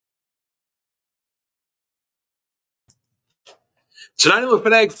Tonight on the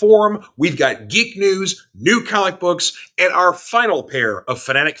Fanatic Forum, we've got geek news, new comic books, and our final pair of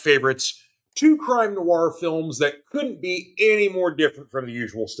Fanatic favorites, two crime noir films that couldn't be any more different from the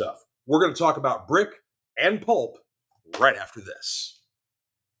usual stuff. We're going to talk about Brick and Pulp right after this.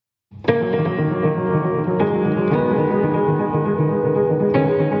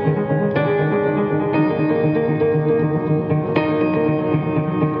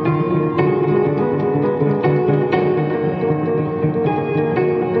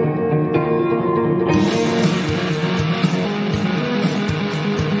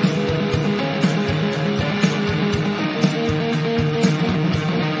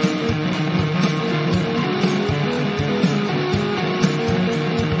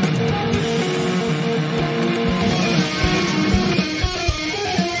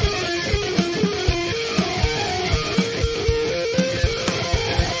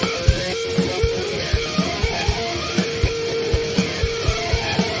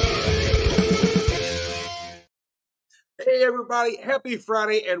 Hey everybody, happy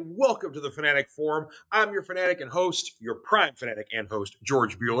Friday and welcome to the Fanatic Forum. I'm your Fanatic and host, your Prime Fanatic and host,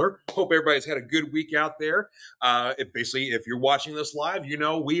 George Buehler. Hope everybody's had a good week out there. If you're watching this live, you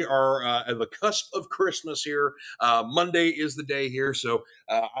know we are at the cusp of Christmas here. Monday is the day here, so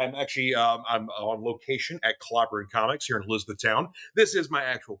I'm on location at Clobber & Comics here in Elizabethtown. This is my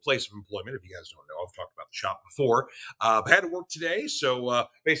actual place of employment. If you guys don't know, I've talked about the shop before. Had to work today, so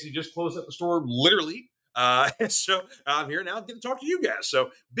basically just closed up the store literally. So I'm here now to talk to you guys. So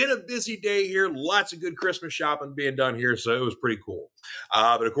been a busy day here, lots of good Christmas shopping being done here, so it was pretty cool.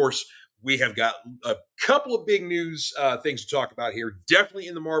 But of course, we have got a couple of big news things to talk about here, definitely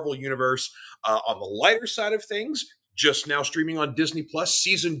in the Marvel universe. On the lighter side of things, just now streaming on Disney Plus,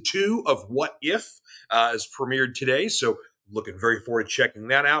 season 2 of What If is premiered today, so looking very forward to checking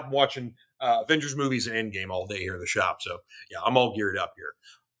that out. I'm watching Avengers movies and Endgame all day here in the shop, so yeah, I'm all geared up here.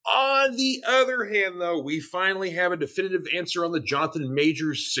 On the other hand, though, we finally have a definitive answer on the Jonathan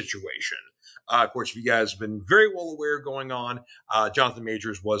Majors situation. Of course, you guys have been very well aware going on. Jonathan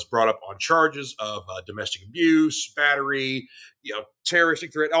Majors was brought up on charges of domestic abuse, battery,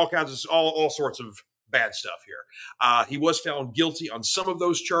 terroristic threat, all sorts of bad stuff here. He was found guilty on some of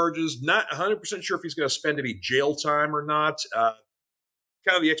those charges. Not 100% sure if he's going to spend any jail time or not.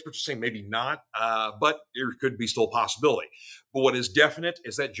 Kind of the experts are saying maybe not, but there could be still a possibility. But what is definite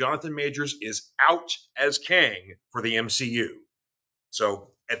is that Jonathan Majors is out as Kang for the MCU. So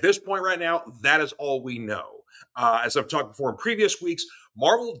at this point right now, that is all we know. As I've talked before in previous weeks,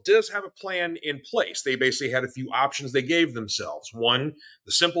 Marvel does have a plan in place. They basically had a few options they gave themselves. One,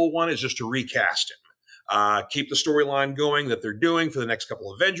 the simple one is just to recast him. Keep the storyline going that they're doing for the next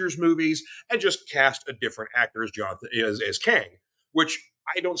couple of Avengers movies and just cast a different actor as Jonathan as Kang, which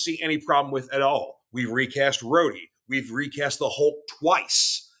I don't see any problem with at all. We've recast Rhodey. We've recast the Hulk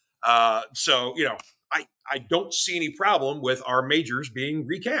twice. So, I don't see any problem with our Majors being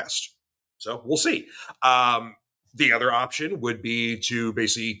recast. So we'll see. The other option would be to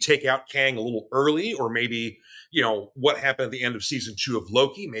basically take out Kang a little early, or maybe, what happened at the end of season 2 of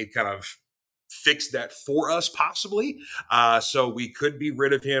Loki may kind of fix that for us, possibly. So we could be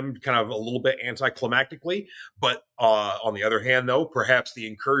rid of him kind of a little bit anticlimactically. But on the other hand, though, perhaps the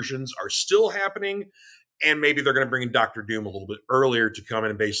incursions are still happening, and maybe they're going to bring in Doctor Doom a little bit earlier to come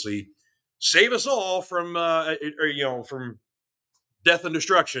in and basically save us all from from death and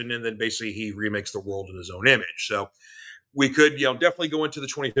destruction, and then basically he remakes the world in his own image. So we could definitely go into the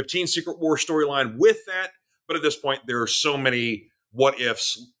 2015 Secret War storyline with that. But at this point, there are so many what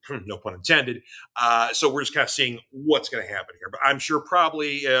ifs, no pun intended. So we're just kind of seeing what's going to happen here. But I'm sure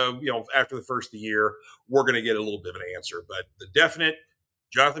probably, after the first of the year, we're going to get a little bit of an answer. But the definite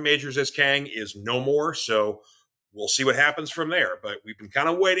Jonathan Majors as Kang is no more. So we'll see what happens from there. But we've been kind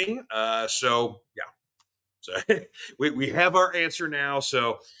of waiting. So we have our answer now.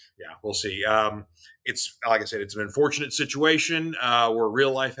 So yeah, we'll see. It's like I said, it's an unfortunate situation where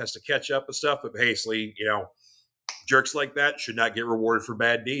real life has to catch up with stuff. But basically, jerks like that should not get rewarded for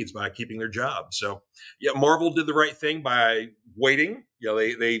bad deeds by keeping their job. So, yeah, Marvel did the right thing by waiting.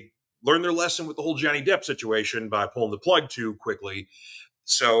 They learned their lesson with the whole Johnny Depp situation by pulling the plug too quickly.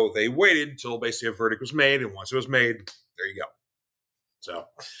 So they waited until basically a verdict was made, and once it was made, there you go. So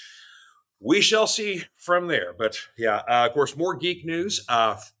we shall see from there. But yeah, of course, more geek news.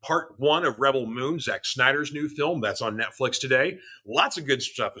 Part 1 of Rebel Moon, Zack Snyder's new film, that's on Netflix today. Lots of good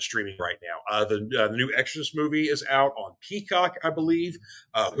stuff is streaming right now. The new Exorcist movie is out on Peacock, I believe.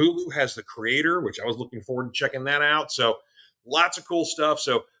 Hulu has The Creator, which I was looking forward to checking that out. So lots of cool stuff.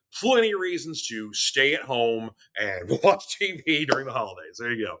 So plenty of reasons to stay at home and watch TV during the holidays.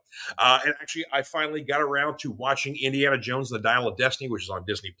 There you go. And actually, I finally got around to watching Indiana Jones and the Dial of Destiny, which is on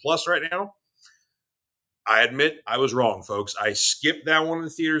Disney Plus right now. I admit I was wrong, folks. I skipped that one in the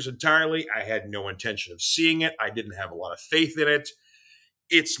theaters entirely. I had no intention of seeing it. I didn't have a lot of faith in it.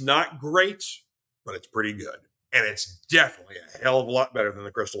 It's not great, but it's pretty good. And it's definitely a hell of a lot better than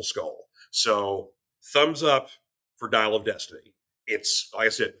the Crystal Skull. So, thumbs up for Dial of Destiny. It's, like I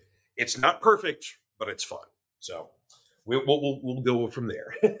said, it's not perfect, but it's fun. So, we'll go from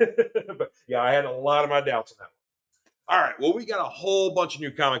there. But yeah, I had a lot of my doubts on that one. All right, well, we got a whole bunch of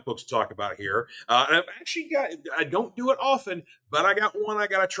new comic books to talk about here. And I've actually I don't do it often, but I got one I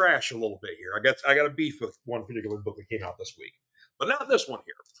got to trash a little bit here. I got a beef with one particular book that came out this week. But not this one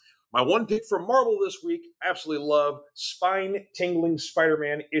here. My one pick from Marvel this week, absolutely love Spine-Tingling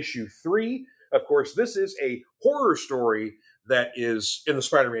Spider-Man issue 3. Of course, this is a horror story that is in the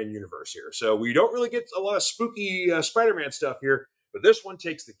Spider-Man universe here. So we don't really get a lot of spooky Spider-Man stuff here, but this one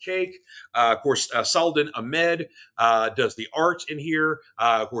takes the cake. Of course, Saladin Ahmed does the art in here.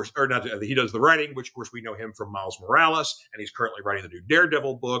 Of course, or not, he does the writing, which of course we know him from Miles Morales, and he's currently writing the new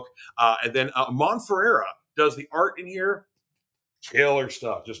Daredevil book. And then Amon Ferreira does the art in here. Killer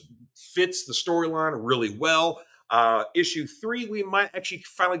stuff. Just fits the storyline really well. Issue 3, we might actually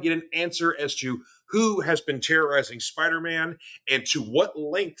finally get an answer as to who has been terrorizing Spider-Man and to what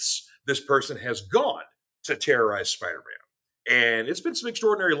lengths this person has gone to terrorize Spider-Man. And it's been some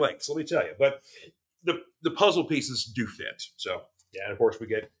extraordinary lengths, let me tell you. But the puzzle pieces do fit. So, yeah, and of course we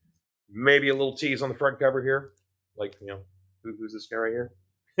get maybe a little tease on the front cover here. Like, you know, who's this guy right here?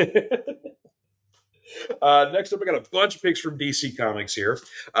 Next up, I got a bunch of picks from DC Comics here.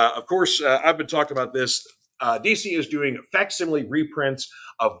 Of course, I've been talking about this. DC is doing facsimile reprints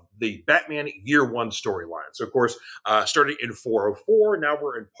of the Batman Year One storyline. So, of course, starting in 404, now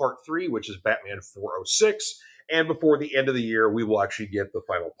we're in Part 3, which is Batman 406. And before the end of the year, we will actually get the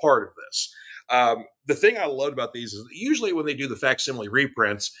final part of this. The thing I love about these is usually when they do the facsimile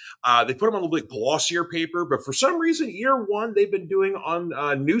reprints, they put them on a little bit glossier paper, but for some reason, Year One, they've been doing on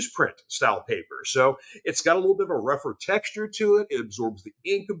newsprint style paper. So it's got a little bit of a rougher texture to it. It absorbs the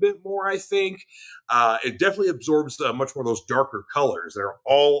ink a bit more, I think. It definitely absorbs much more of those darker colors that are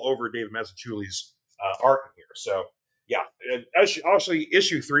all over David Mazzucchelli's art in here. So, yeah, obviously,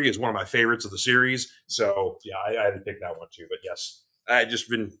 issue 3 is one of my favorites of the series. So, yeah, I had to pick that one too. But yes, I've just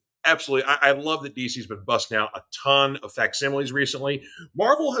been absolutely, I love that DC's been busting out a ton of facsimiles recently.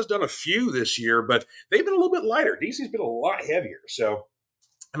 Marvel has done a few this year, but they've been a little bit lighter. DC's been a lot heavier. So,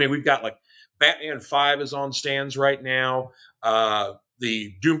 I mean, we've got like Batman 5 is on stands right now.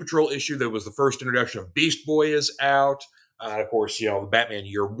 The Doom Patrol issue that was the first introduction of Beast Boy is out. Of course, you know, the Batman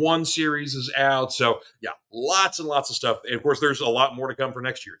Year One series is out. So, yeah, lots and lots of stuff. And, of course, there's a lot more to come for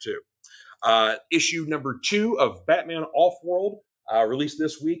next year, too. Issue number 2 of Batman Offworld, released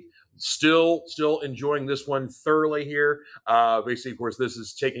this week. Still enjoying this one thoroughly here. Basically, of course, this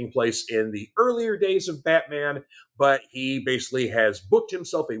is taking place in the earlier days of Batman, but he basically has booked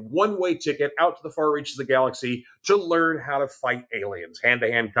himself a one-way ticket out to the far reaches of the galaxy to learn how to fight aliens,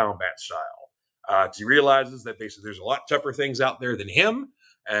 hand-to-hand combat style. Because he realizes that basically there's a lot tougher things out there than him.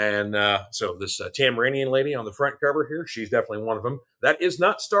 And so this Tamranian lady on the front cover here, she's definitely one of them. That is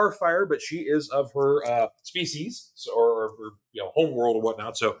not Starfire, but she is of her species or her homeworld or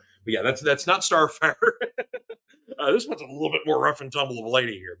whatnot. So, but yeah, that's not Starfire. This one's a little bit more rough and tumble of a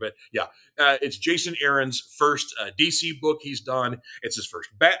lady here. But yeah, it's Jason Aaron's first DC book he's done. It's his first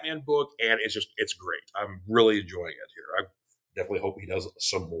Batman book, and it's great. I'm really enjoying it here. I definitely hope he does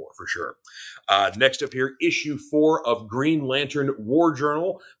some more for sure. Next up here, issue 4 of Green Lantern War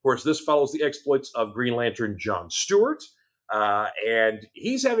Journal. Of course, this follows the exploits of Green Lantern John Stewart. And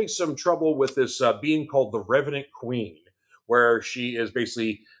he's having some trouble with this being called the Revenant Queen, where she is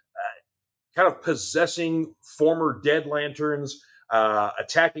basically kind of possessing former dead lanterns,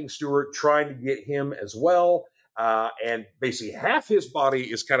 attacking Stewart, trying to get him as well. And basically half his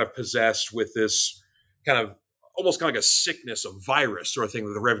body is kind of possessed with this kind of almost kind of like a sickness, a virus sort of thing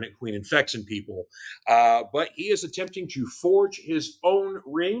that the Revenant Queen infects in people. But he is attempting to forge his own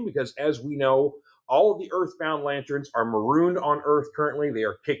ring because, as we know, all of the Earthbound Lanterns are marooned on Earth currently. They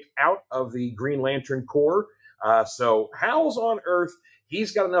are kicked out of the Green Lantern Corps. So Hal's on Earth.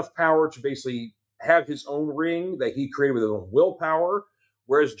 He's got enough power to basically have his own ring that he created with his own willpower,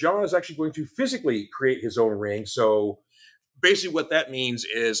 whereas John is actually going to physically create his own ring. So basically what that means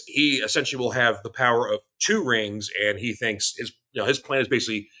is he essentially will have the power of 2 rings, and he thinks his plan is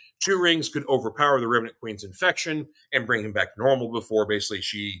basically 2 rings could overpower the Revenant Queen's infection and bring him back to normal before basically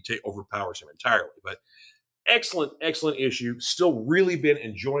she overpowers him entirely. But excellent, excellent issue. Still really been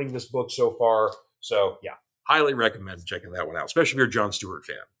enjoying this book so far. So yeah, highly recommend checking that one out, especially if you're a Jon Stewart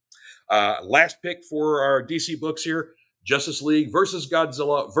fan. Last pick for our DC books here, Justice League versus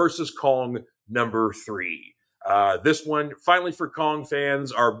Godzilla versus Kong #3. This one, finally for Kong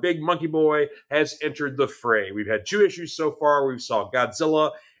fans, our big monkey boy has entered the fray. We've had 2 issues so far. We saw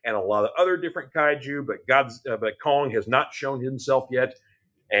Godzilla and a lot of other different kaiju, but Kong has not shown himself yet,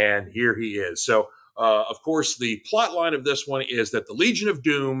 and here he is. So, of course, the plot line of this one is that the Legion of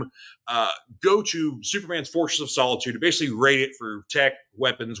Doom go to Superman's Fortress of Solitude to basically raid it for tech,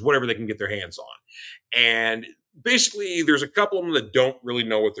 weapons, whatever they can get their hands on. And basically, there's a couple of them that don't really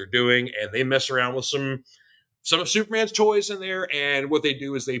know what they're doing, and they mess around with some of Superman's toys in there, and what they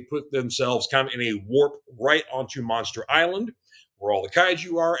do is they put themselves kind of in a warp right onto Monster Island, where all the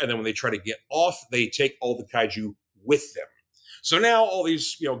kaiju are, and then when they try to get off, they take all the kaiju with them. So now all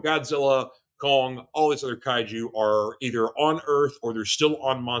these, Godzilla, Kong, all these other kaiju are either on Earth or they're still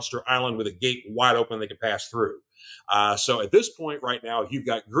on Monster Island with a gate wide open they can pass through. So at this point right now, you've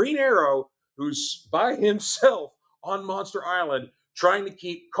got Green Arrow, who's by himself on Monster Island, trying to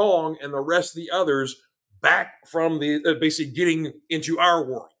keep Kong and the rest of the others back from the basically getting into our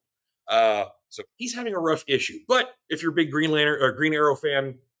world. So he's having a rough issue. But if you're a big Green Arrow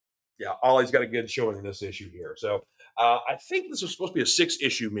fan, yeah, Ollie's got a good showing in this issue here. So I think this was supposed to be a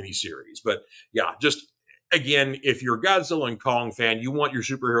 6-issue miniseries. But yeah, just again, if you're a Godzilla and Kong fan, you want your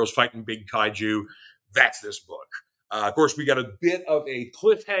superheroes fighting big kaiju, that's this book. Of course, we got a bit of a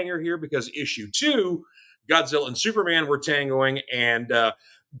cliffhanger here because issue 2, Godzilla and Superman were tangoing, and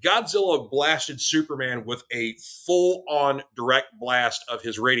Godzilla blasted Superman with a full-on direct blast of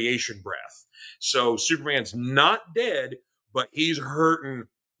his radiation breath. So Superman's not dead, but he's hurting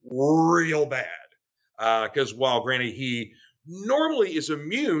real bad. Because while, granted, he normally is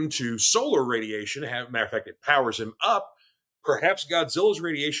immune to solar radiation, matter of fact, it powers him up, perhaps Godzilla's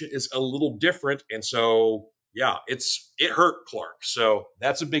radiation is a little different, and so, yeah, it hurt Clark. So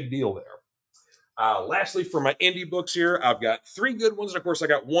that's a big deal there. Lastly, for my indie books here, I've got 3 good ones. And of course, I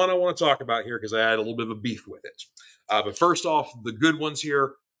got one I want to talk about here because I had a little bit of a beef with it. But first off, the good ones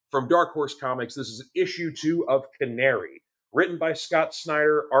here from Dark Horse Comics. This is issue 2 of Canary, written by Scott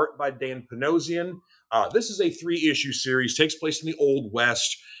Snyder, art by Dan Panosian. This is a 3-issue series, takes place in the Old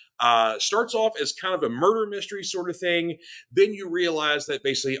West. Starts off as kind of a murder mystery sort of thing. Then you realize that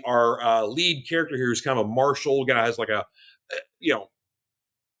basically our lead character here is kind of a martial guy, has like a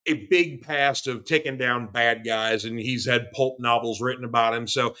big past of taking down bad guys, and he's had pulp novels written about him.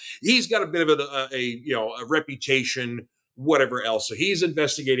 So he's got a bit of a reputation, whatever else. So he's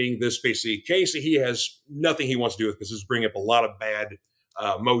investigating this basically case that he has nothing he wants to do with because it's bringing up a lot of bad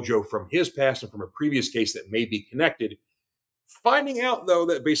mojo from his past and from a previous case that may be connected. Finding out, though,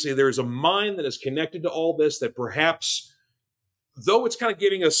 that basically there's a mind that is connected to all this that perhaps, though it's kind of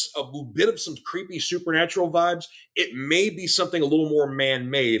giving us a bit of some creepy supernatural vibes, it may be something a little more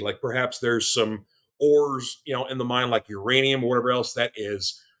man-made, like perhaps there's some ores, in the mine, like uranium or whatever else that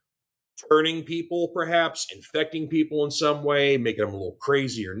is turning people, perhaps, infecting people in some way, making them a little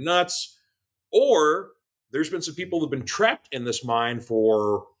crazy or nuts. Or there's been some people that have been trapped in this mine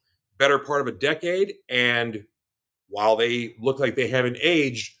for better part of a decade, and while they look like they haven't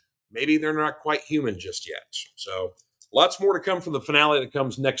aged, maybe they're not quite human just yet. So lots more to come from the finale that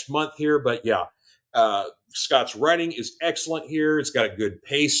comes next month here. But yeah, Scott's writing is excellent here. It's got a good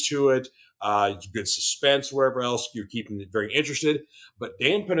pace to it. It's good suspense, whatever else. You're keeping it very interested. But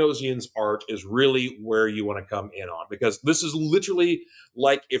Dan Panosian's art is really where you want to come in on, because this is literally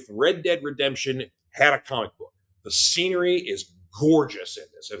like if Red Dead Redemption had a comic book. The scenery is gorgeous in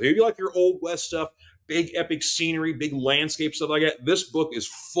this. If you like your Old West stuff, big epic scenery, big landscape stuff like that, this book is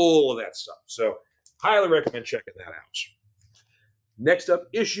full of that stuff. So highly recommend checking that out. Next up,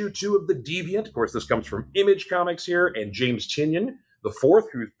 issue 2 of The Deviant. Of course, this comes from Image Comics here, and James Tynion the fourth,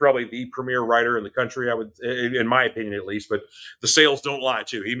 who's probably the premier writer in the country, I would, in my opinion at least, but the sales don't lie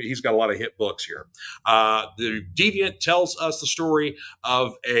too. He's got a lot of hit books here. The Deviant tells us the story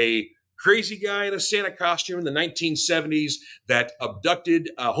of a crazy guy in a Santa costume in the 1970s that abducted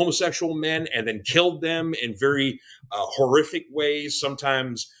homosexual men and then killed them in very horrific ways,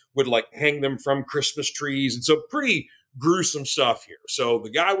 sometimes would like hang them from Christmas trees. And so pretty gruesome stuff here. So the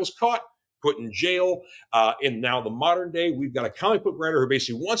guy was caught, put in jail. In now the modern day, we've got a comic book writer who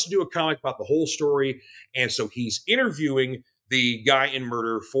basically wants to do a comic about the whole story. And so he's interviewing the guy in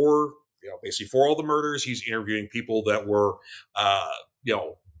murder for, basically for all the murders. He's interviewing people that were,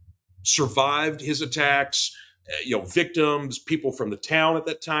 survived his attacks, victims, people from the town at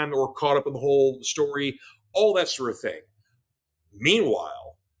that time that were caught up in the whole story, all that sort of thing.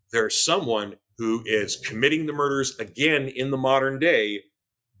 Meanwhile, there's someone who is committing the murders again in the modern day,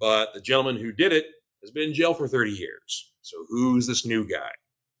 but the gentleman who did it has been in jail for 30 years. So who's this new guy?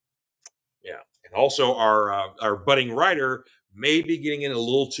 Yeah. And also our budding writer may be getting in a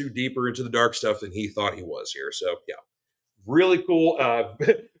little too deeper into the dark stuff than he thought he was here. So yeah, really cool.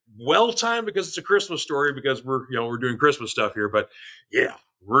 Well timed because it's a Christmas story because we're doing Christmas stuff here. But yeah,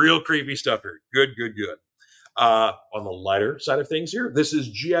 real creepy stuff here. Good. On the lighter side of things here, this is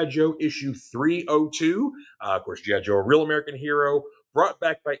G.I. Joe issue 302. Of course, G.I. Joe, a real American hero, brought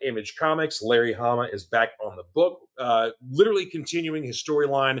back by Image Comics. Larry Hama is back on the book, literally continuing his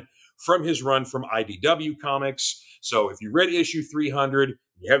storyline from his run from IDW Comics. So if you read issue 300,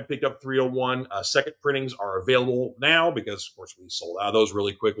 you haven't picked up 301, second printings are available now because, of course, we sold out of those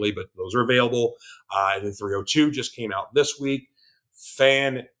really quickly, but those are available. And then 302 just came out this week.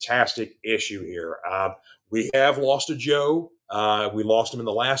 Fantastic issue here. We have lost a Joe. We lost him in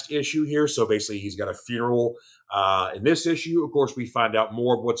the last issue here. So basically, he's got a funeral in this issue. Of course, we find out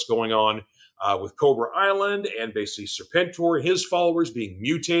more of what's going on with Cobra Island and basically Serpentor and his followers being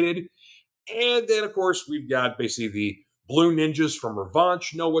mutated. And then, of course, we've got basically the Blue Ninjas from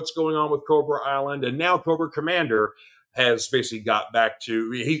Revanche know what's going on with Cobra Island. And now Cobra Commander has basically got back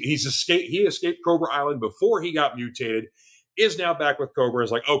to, he escaped Cobra Island before he got mutated, is now back with Cobra.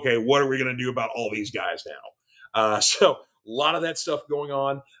 Is like, okay, what are we going to do about all these guys now? So a lot of that stuff going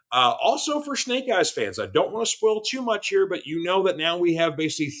on. Also for Snake Eyes fans, I don't want to spoil too much here, but you know that now we have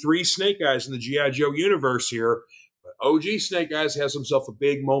basically 3 Snake Eyes in the G.I. Joe universe here. But OG Snake Eyes has himself a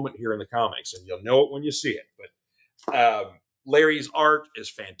big moment here in the comics, and you'll know it when you see it. But Larry's art is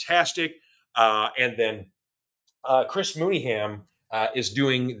fantastic. And then Chris Mooneyham is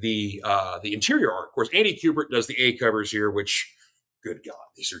doing the interior art. Of course, Andy Kubert does the A covers here, which, good God,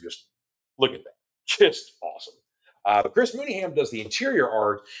 these are just, look at that, just awesome. But Chris Mooneyham does the interior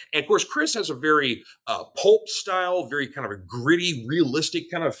art, and of course, Chris has a very pulp style, very kind of a gritty,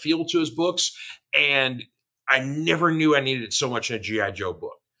 realistic kind of feel to his books, and I never knew I needed it so much in a G.I. Joe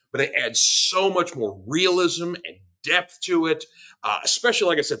book. But they add so much more realism and depth to it, especially,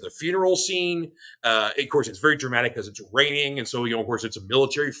 like I said, the funeral scene. Of course, it's very dramatic because it's raining, and so, of course, it's a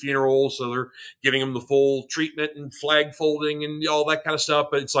military funeral, so they're giving him the full treatment and flag folding and all that kind of stuff,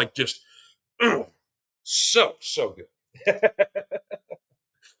 but it's like just so good.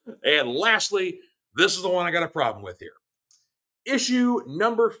 And lastly, this is the one I got a problem with here. Issue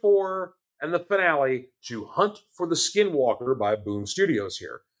number 4 and the finale to Hunt for the Skinwalker by Boom Studios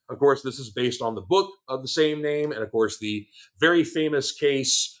here. Of course, this is based on the book of the same name, and of course, the very famous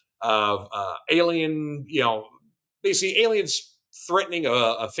case of alien, basically aliens threatening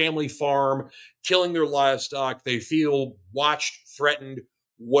a family farm, killing their livestock. They feel watched, threatened,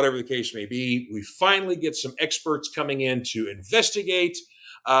 whatever the case may be. We finally get some experts coming in to investigate.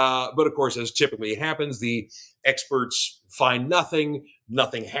 But of course, as typically happens, the experts find nothing.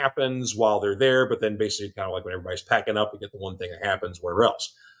 Nothing happens while they're there. But then basically kind of like when everybody's packing up, we get the one thing that happens wherever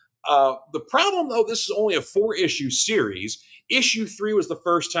else. The problem, though, this is only a 4-issue series. Issue 3 was the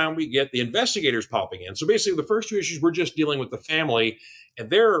first time we get the investigators popping in. So basically, the first 2 issues, we're just dealing with the family and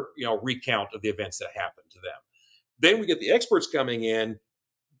their recount of the events that happened to them. Then we get the experts coming in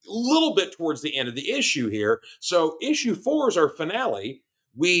a little bit towards the end of the issue here. So issue 4 is our finale.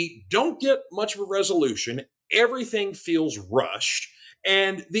 We don't get much of a resolution. Everything feels rushed.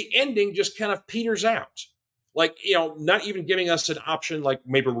 And the ending just kind of peters out. Like, not even giving us an option like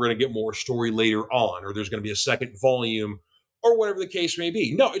maybe we're going to get more story later on, or there's going to be a second volume, or whatever the case may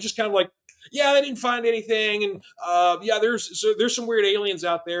be. No, it's just kind of like, yeah, they didn't find anything, and yeah, there's some weird aliens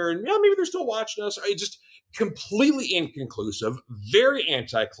out there, and yeah, maybe they're still watching us. It's just completely inconclusive, very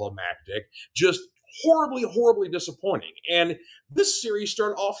anticlimactic, just horribly, horribly disappointing. And this series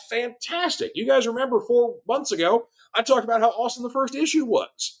started off fantastic. You guys remember 4 months ago, I talked about how awesome the first issue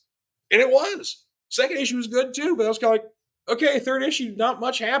was. And it was. Second issue was good too, but I was kind of like, okay, third issue, not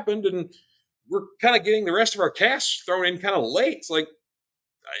much happened, and we're kind of getting the rest of our cast thrown in kind of late. It's like,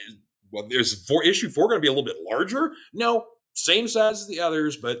 well, there's issue 4 going to be a little bit larger? No, same size as the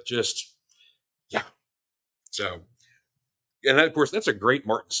others, but just, yeah. So, and of course, that's a great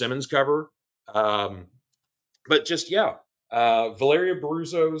Martin Simmons cover. But just, yeah. Valeria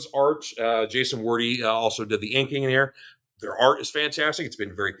Baruzzo's art, Jason Wardy also did the inking in here. Their art is fantastic. It's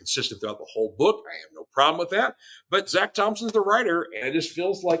been very consistent throughout the whole book. I have no problem with that. But Zach Thompson's the writer, and it just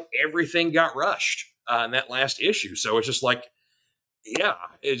feels like everything got rushed in that last issue. So it's just like, yeah,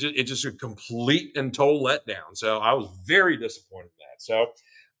 it's just a complete and total letdown. So I was very disappointed in that. So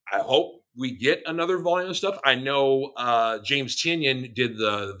I hope we get another volume of stuff. I know James Tynion did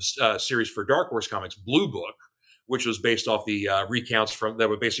the series for Dark Horse Comics, Blue Book, which was based off the recounts from that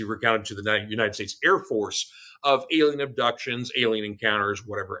were basically recounted to the United States Air Force of alien abductions, alien encounters,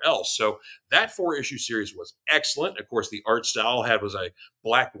 whatever else. So that 4-issue series was excellent. Of course, the art style was a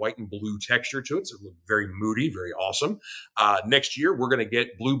black, white, and blue texture to it. So it looked very moody, very awesome. Next year, we're going to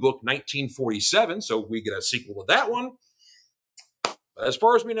get Blue Book 1947. So we get a sequel to that one. But as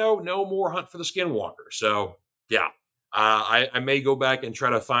far as we know, no more Hunt for the Skinwalker. So yeah, I may go back and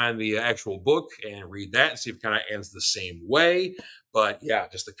try to find the actual book and read that and see if it kind of ends the same way. But yeah,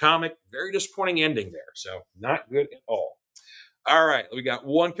 just the comic, very disappointing ending there. So not good at all. All right, we got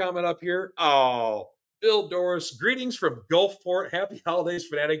one comment up here. Oh, Bill Doris, greetings from Gulfport. Happy holidays,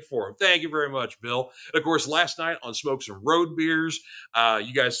 Fanatic Forum. Thank you very much, Bill. And of course, last night on Smokes and Road Beers,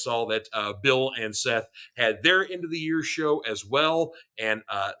 you guys saw that Bill and Seth had their end of the year show as well. And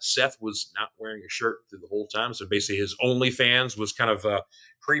Seth was not wearing a shirt through the whole time. So basically his OnlyFans was kind of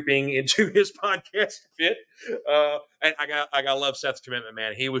creeping into his podcast fit. And I gotta love Seth's commitment,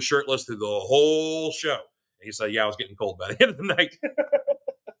 man. He was shirtless through the whole show. And he said, yeah, I was getting cold by the end of the night.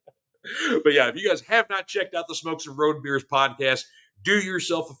 But yeah, if you guys have not checked out the Smokes and Road Beers podcast, do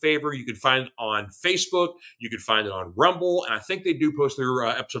yourself a favor. You can find it on Facebook. You can find it on Rumble. And I think they do post their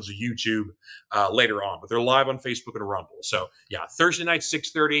episodes of YouTube later on. But they're live on Facebook and Rumble. So yeah, Thursday night,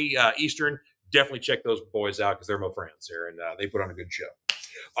 6:30 Eastern. Definitely check those boys out because they're my friends here. And they put on a good show.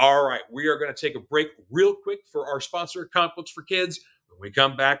 All right, we are going to take a break real quick for our sponsor, Comic Books for Kids. When we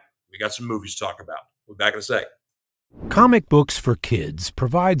come back, we got some movies to talk about. We'll be back in a second. Comic Books for Kids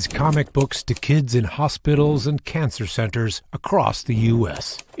provides comic books to kids in hospitals and cancer centers across the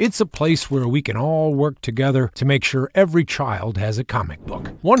U.S. It's a place where we can all work together to make sure every child has a comic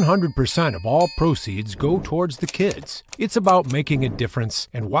book. 100% of all proceeds go towards the kids. It's about making a difference,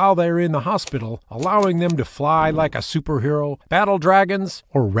 and while they're in the hospital, allowing them to fly like a superhero, battle dragons,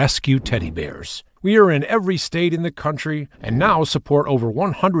 or rescue teddy bears. We are in every state in the country and now support over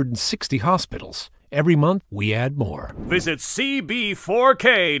 160 hospitals. Every month, we add more. Visit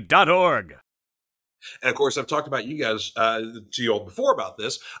cb4k.org. And of course, I've talked about you guys to you all before about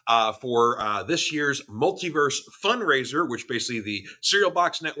this for this year's Multiverse fundraiser, which basically the Cereal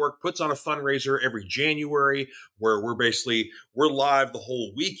Box Network puts on a fundraiser every January where we're live the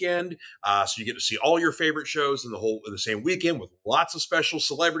whole weekend. So you get to see all your favorite shows in the same weekend with lots of special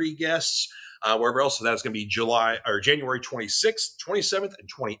celebrity guests, wherever else. So that's going to be January 26th, 27th, and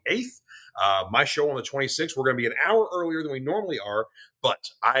 28th. My show on the 26th, we're going to be an hour earlier than we normally are, but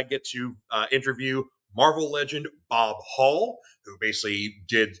I get to interview Marvel legend Bob Hall, who basically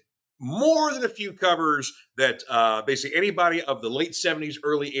did more than a few covers that basically anybody of the late 70s,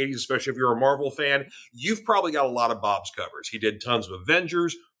 early 80s, especially if you're a Marvel fan, you've probably got a lot of Bob's covers. He did tons of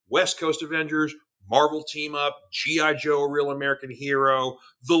Avengers, West Coast Avengers, Marvel Team Up, G.I. Joe, A Real American Hero,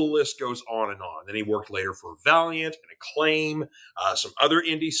 the list goes on and on. Then he worked later for Valiant and Acclaim, some other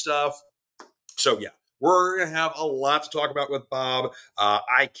indie stuff. So yeah, we're going to have a lot to talk about with Bob.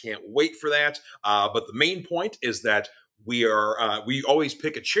 I can't wait for that. But the main point is that we always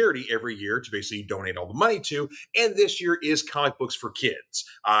pick a charity every year to basically donate all the money to. And this year is Comic Books for Kids.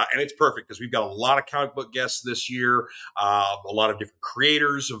 And it's perfect because we've got a lot of comic book guests this year, a lot of different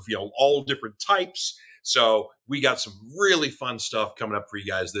creators of, all different types. So we got some really fun stuff coming up for you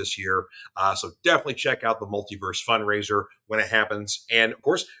guys this year. So definitely check out the Multiverse fundraiser when it happens. And of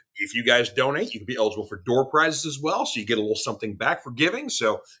course, if you guys donate, you can be eligible for door prizes as well. So you get a little something back for giving.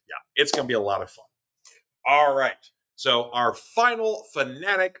 So yeah, it's going to be a lot of fun. All right. So our final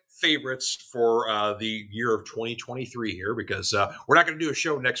Fanatic favorites for the year of 2023 here, because we're not going to do a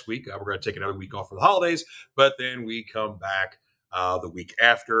show next week. We're going to take another week off for the holidays, but then we come back the week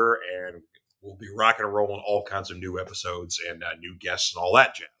after and we'll be rocking and rolling all kinds of new episodes and new guests and all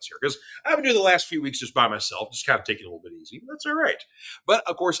that jazz here. Because I've been doing the last few weeks just by myself, just kind of taking it a little bit easy. That's all right. But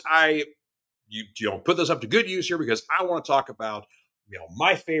of course, you put this up to good use here because I want to talk about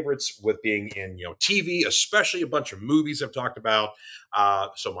my favorites with being in TV, especially a bunch of movies I've talked about.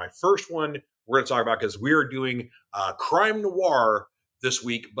 So my first one we're going to talk about because we are doing crime noir this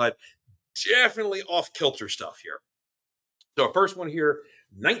week, but definitely off kilter stuff here. So our first one here.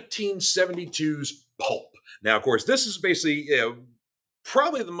 1972's Pulp. Now, of course, this is basically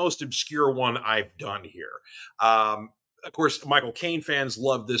probably the most obscure one I've done here. Of course, Michael Caine fans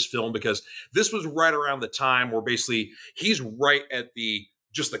love this film because this was right around the time where basically he's right at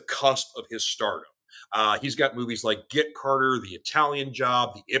just the cusp of his stardom. He's got movies like Get Carter, The Italian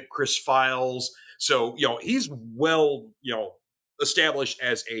Job, The Ipcris Files. So, he's well, established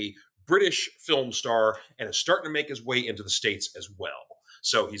as a British film star and is starting to make his way into the States as well.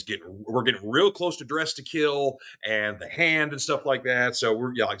 So we're getting real close to Dress to Kill and The Hand and stuff like that. So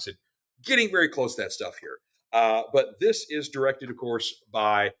we're, like I said, getting very close to that stuff here. But this is directed, of course,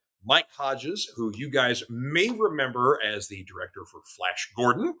 by Mike Hodges, who you guys may remember as the director for Flash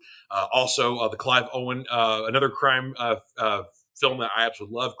Gordon. Also, the Clive Owen, another crime film that I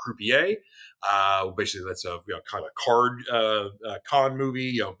absolutely love, Croupier. Basically, that's a kind of a card con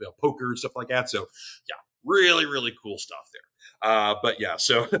movie, poker and stuff like that. So, yeah, really, really cool stuff there. But yeah,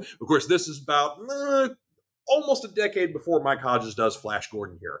 so of course, this is about almost a decade before Mike Hodges does Flash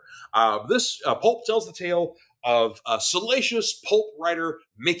Gordon here. This Pulp tells the tale of salacious pulp writer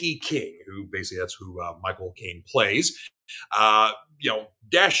Mickey King, who basically that's who Michael Caine plays.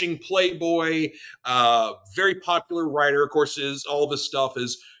 Dashing playboy, very popular writer. Of course, all of his stuff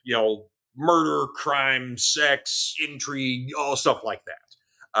is murder, crime, sex, intrigue, all stuff like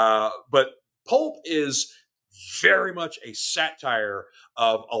that. But Pulp is very much a satire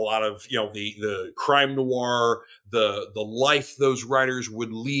of a lot of the crime noir, the life those writers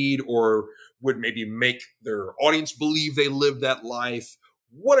would lead or would maybe make their audience believe they lived that life,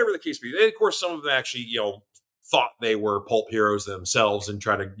 whatever the case be. And of course, some of them actually thought they were pulp heroes themselves and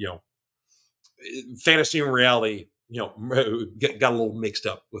try to fantasy and reality got a little mixed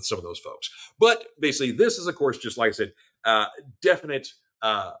up with some of those folks. But basically, this is of course just like I said, definite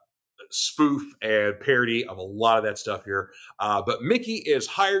spoof and parody of a lot of that stuff here. But Mickey is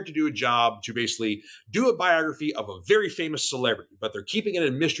hired to do a job to basically do a biography of a very famous celebrity, but they're keeping it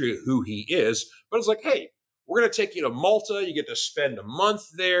a mystery of who he is. But it's like, hey, we're going to take you to Malta. You get to spend a month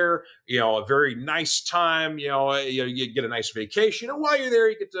there, a very nice time. You get a nice vacation. And while you're there,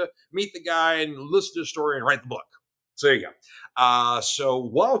 you get to meet the guy and listen to the story and write the book. So there you go. So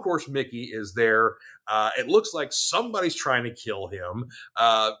while, of course, Mickey is there, it looks like somebody's trying to kill him.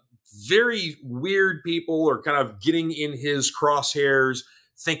 Very weird people are kind of getting in his crosshairs,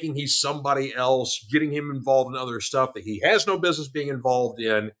 thinking he's somebody else, getting him involved in other stuff that he has no business being involved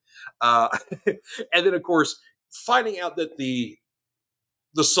in. And then, of course, finding out that the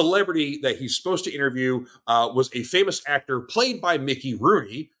celebrity that he's supposed to interview was a famous actor played by Mickey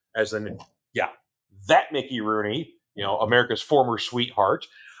Rooney, as in, that Mickey Rooney, America's former sweetheart.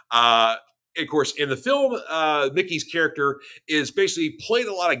 Of course, in the film, Mickey's character is basically played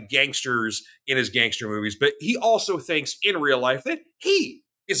a lot of gangsters in his gangster movies, but he also thinks in real life that he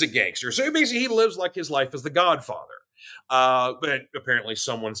is a gangster. So basically, he lives like his life as the Godfather. But apparently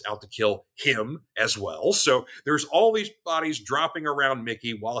someone's out to kill him as well. So there's all these bodies dropping around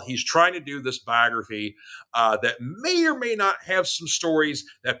Mickey while he's trying to do this biography that may or may not have some stories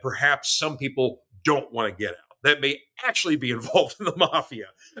that perhaps some people don't want to get out, that may actually be involved in the mafia.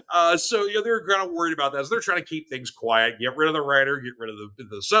 So they're kind of worried about that. So they're trying to keep things quiet, get rid of the writer, get rid of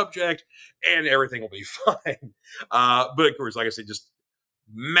the subject, and everything will be fine. But of course, like I said, just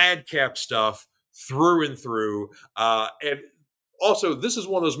madcap stuff through and through. And also, this is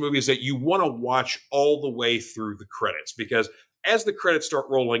one of those movies that you want to watch all the way through the credits, because as the credits start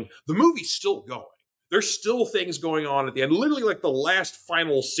rolling, the movie's still going. There's still things going on at the end. Literally, like the last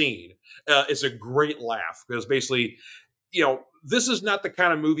final scene is a great laugh, because basically, this is not the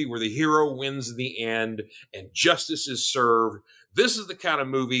kind of movie where the hero wins in the end and justice is served. This is the kind of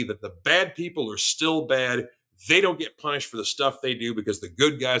movie that the bad people are still bad. They don't get punished for the stuff they do because the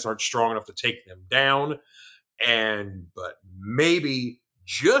good guys aren't strong enough to take them down. But maybe,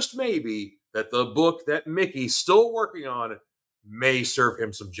 just maybe, that the book that Mickey's still working on may serve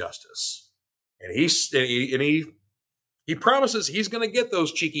him some justice. And he promises he's going to get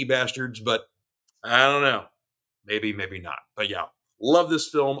those cheeky bastards, but I don't know. Maybe, maybe not. But yeah, love this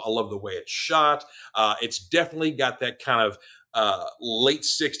film. I love the way it's shot. It's definitely got that kind of late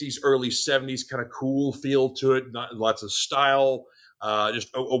 60s, early 70s kind of cool feel to it. Lots of style, just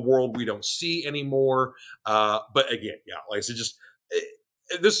a world we don't see anymore. But again, like I said,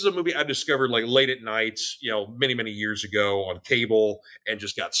 this is a movie I discovered like late at night, many, many years ago on cable, and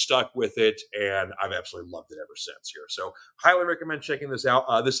just got stuck with it. And I've absolutely loved it ever since here. So highly recommend checking this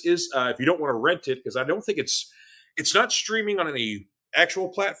out. This is, if you don't want to rent it, because I don't think it's not streaming on any actual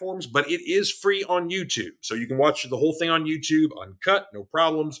platforms, but it is free on YouTube. So you can watch the whole thing on YouTube, uncut, no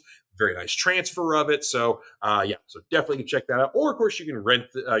problems. Very nice transfer of it. So so definitely can check that out. Or of course you can rent,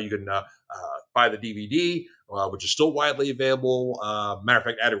 buy the DVD, which is still widely available. Matter of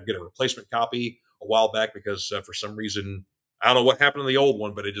fact, I had to get a replacement copy a while back because for some reason, I don't know what happened to the old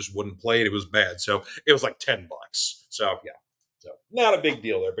one, but it just wouldn't play it. It was bad. So it was like $10. So so not a big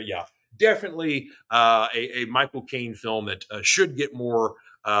deal there, but definitely a Michael Caine film that should get more,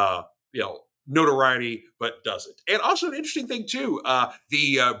 notoriety, but doesn't. And also an interesting thing too,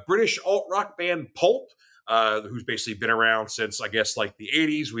 the British alt-rock band Pulp, who's basically been around since, I guess, like the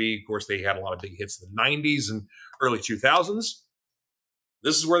 80s. Of course, they had a lot of big hits in the 90s and early 2000s.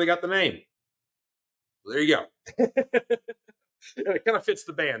 This is where they got the name. There you go. And it kind of fits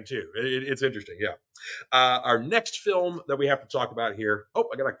the band too. It's interesting, yeah. Our next film that we have to talk about here. Oh,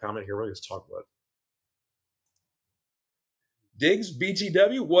 I got a comment here. Let's talk about it. Diggs,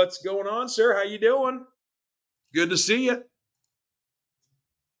 BTW, what's going on, sir? How you doing? Good to see you.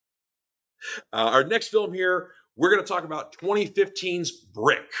 Our next film here, we're going to talk about 2015's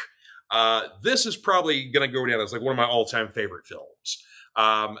Brick. This is probably going to go down as like one of my all-time favorite films.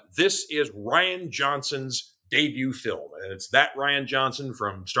 This is Rian Johnson's debut film, and it's that Rian Johnson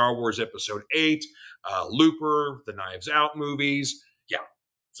from Star Wars Episode 8, Looper, the Knives Out movies. Yeah.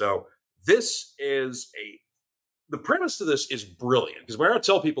 So this is the premise to this is brilliant, because when I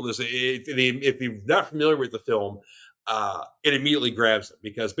tell people this, if you're not familiar with the film, it immediately grabs them,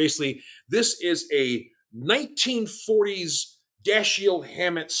 because basically this is a 1940s Dashiell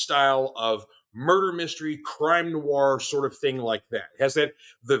Hammett style of murder mystery, crime noir sort of thing like that. It has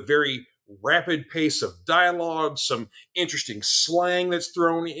the very rapid pace of dialogue, some interesting slang that's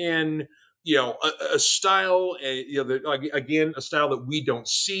thrown in, a style, again, a style that we don't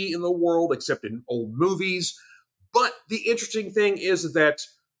see in the world except in old movies. But the interesting thing is that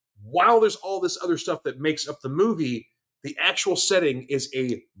while there's all this other stuff that makes up the movie, the actual setting is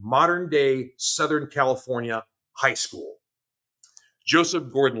a modern day Southern California high school.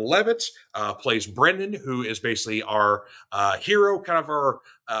 Joseph Gordon Levitt plays Brendan, who is basically our hero, kind of our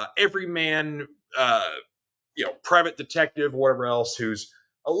everyman, private detective, whatever else, who's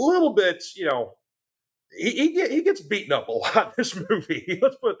a little bit, he gets beaten up a lot in this movie.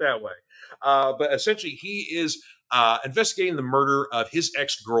 Let's put it that way. But essentially, he is investigating the murder of his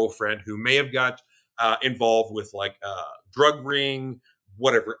ex-girlfriend, who may have got involved with like drug ring,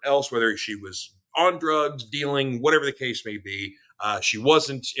 whatever else, whether she was on drugs, dealing, whatever the case may be. She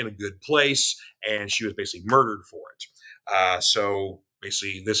wasn't in a good place, and she was basically murdered for it. So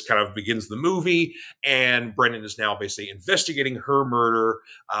basically, this kind of begins the movie, and Brendan is now basically investigating her murder.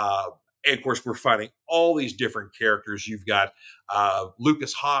 And of course, we're finding all these different characters. You've got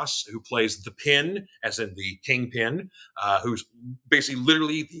Lucas Haas, who plays the Pin, as in the Kingpin, who's basically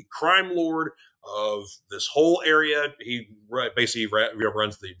literally the crime lord of this whole area. He basically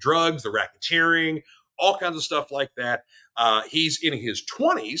runs the drugs, the racketeering, all kinds of stuff like that. He's in his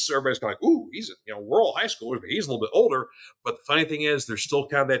 20s, so everybody's kind of like, ooh, we're all high schoolers, but he's a little bit older. But the funny thing is, there's still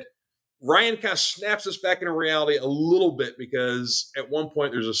kind of that, Ryan kind of snaps us back into reality a little bit, because at one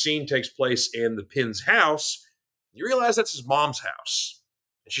point there's a scene takes place in the Pin's house. You realize that's his mom's house,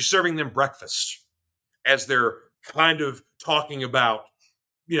 and she's serving them breakfast as they're kind of talking about,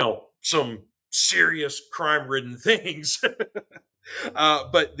 some serious crime-ridden things.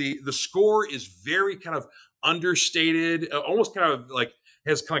 But the score is very kind of understated, almost kind of like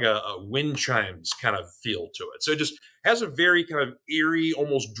has kind of a wind chimes kind of feel to it. So it just has a very kind of eerie,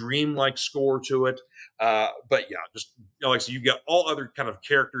 almost dreamlike score to it. But yeah, just like I said, you've got all other kind of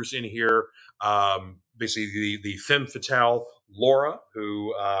characters in here. Basically, the femme fatale Laura,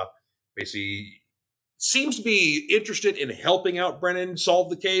 who basically seems to be interested in helping out Brennan solve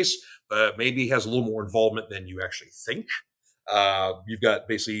the case, but maybe has a little more involvement than you actually think. You've got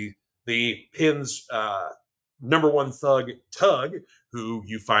basically the Pin's number one thug, Tug, who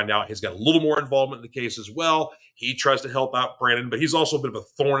you find out has got a little more involvement in the case as well. He tries to help out Brandon, but he's also a bit of a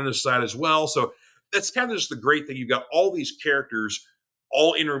thorn in his side as well. So that's kind of just the great thing. You've got all these characters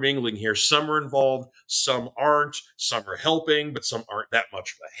all intermingling here. Some are involved, some aren't, some are helping, but some aren't that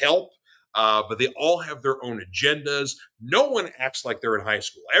much of a help. But they all have their own agendas. No one acts like they're in high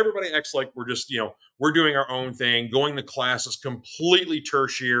school. Everybody acts like we're just, we're doing our own thing. Going to class is completely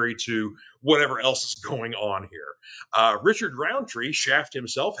tertiary to whatever else is going on here. Richard Roundtree, Shaft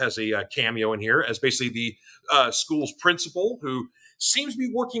himself, has a cameo in here as basically the school's principal, who seems to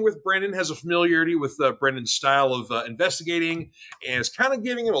be working with Brendan, has a familiarity with Brendan's style of investigating, and is kind of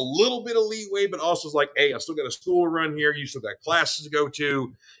giving him a little bit of leeway, but also is like, hey, I still got a school to run here. You still got classes to go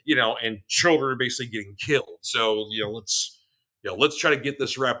to, and children are basically getting killed. So, let's try to get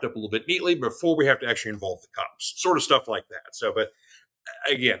this wrapped up a little bit neatly before we have to actually involve the cops, sort of stuff like that. So, but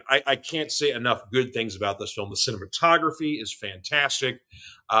again, I can't say enough good things about this film. The cinematography is fantastic.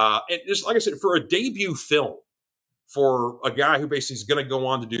 And just like I said, for a debut film, for a guy who basically is going to go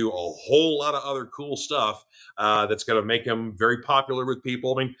on to do a whole lot of other cool stuff that's going to make him very popular with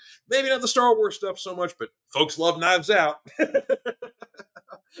people. I mean, maybe not the Star Wars stuff so much, but folks love Knives Out.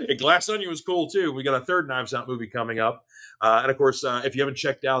 And Glass Onion was cool, too. We got a third Knives Out movie coming up. And, of course, if you haven't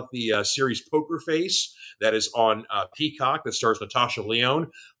checked out the series Poker Face, that is on Peacock, that stars Natasha Lyonne,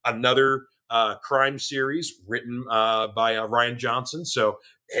 another crime series written by Rian Johnson. So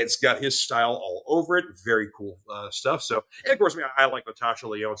it's got his style all over it. Very cool stuff. So, and of course, I mean, I like Natasha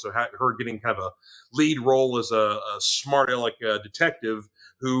Lyonne, so her getting kind of a lead role as a smart aleck detective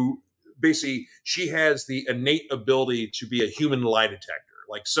who basically she has the innate ability to be a human lie detector.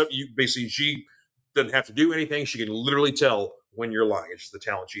 Like, so you basically she doesn't have to do anything; she can literally tell when you're lying. It's just the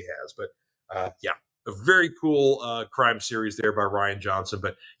talent she has. But yeah, a very cool crime series there by Rian Johnson.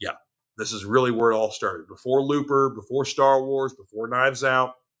 But yeah, this is really where it all started. Before Looper, before Star Wars, before Knives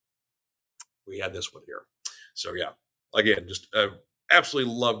Out, we had this one here. So yeah, again, just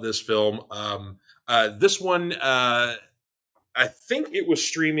absolutely love this film. This one, I think it was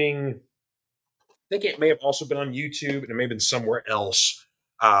streaming. I think it may have also been on YouTube, and it may have been somewhere else.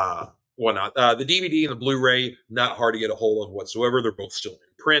 Whatnot. The DVD and the Blu-ray, not hard to get a hold of whatsoever. They're both still in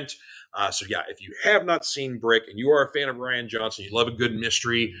print. So yeah, if you have not seen Brick and you are a fan of Rian Johnson, you love a good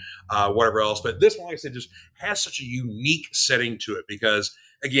mystery, whatever else. But this one, like I said, just has such a unique setting to it because,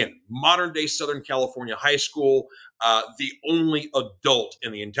 again, modern day Southern California high school. The only adult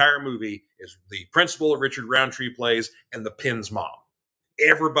in the entire movie is the principal that Richard Roundtree plays and the Pin's mom.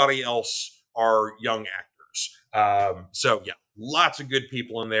 Everybody else are young actors. So yeah, lots of good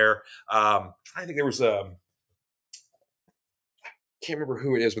people in there. I think there was can't remember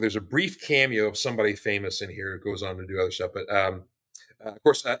who it is, but there's a brief cameo of somebody famous in here who goes on to do other stuff. But of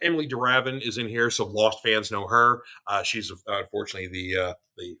course, Emily Duravin is in here, so Lost fans know her. She's unfortunately the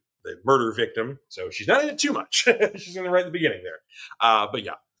murder victim, so she's not in it too much. She's in it right at the beginning there. But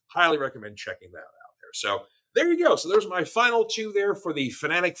yeah, highly recommend checking that out there. So there you go. So there's my final two there for the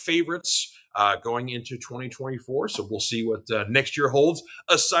Fanatic favorites going into 2024. So we'll see what next year holds,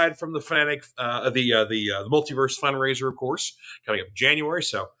 aside from the Fanatic, the Multiverse fundraiser, of course, coming up in January.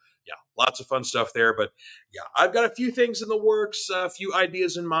 So yeah, lots of fun stuff there. But yeah, I've got a few things in the works, a few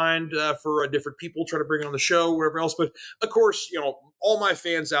ideas in mind for different people trying to bring on the show, whatever else. But of course, you know, all my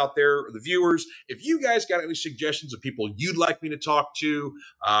fans out there, the viewers, if you guys got any suggestions of people you'd like me to talk to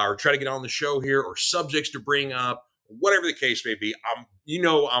or try to get on the show here, or subjects to bring up, whatever the case may be,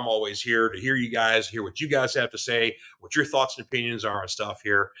 I'm always here to hear you guys, hear what you guys have to say, what your thoughts and opinions are on stuff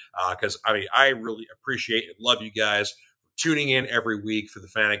here. Because I mean, I really appreciate and love you guys tuning in every week for the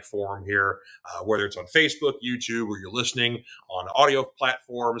Fanatic Forum here, whether it's on Facebook, YouTube, or you're listening on audio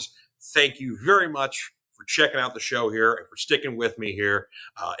platforms. Thank you very much for checking out the show here and for sticking with me here.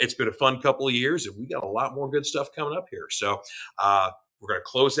 It's been a fun couple of years, and we got a lot more good stuff coming up here. So we're going to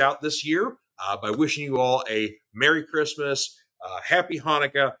close out this year by wishing you all a Merry Christmas, Happy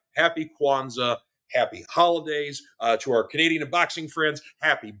Hanukkah, Happy Kwanzaa, Happy Holidays. To our Canadian and boxing friends,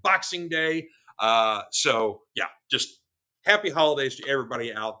 Happy Boxing Day. So yeah, just happy holidays to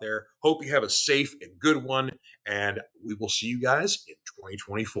everybody out there. Hope you have a safe and good one, and we will see you guys in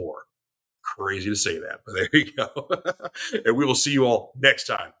 2024. Crazy to say that, but there you go. And we will see you all next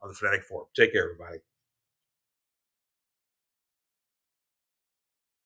time on the Fanatic Forum. Take care, everybody.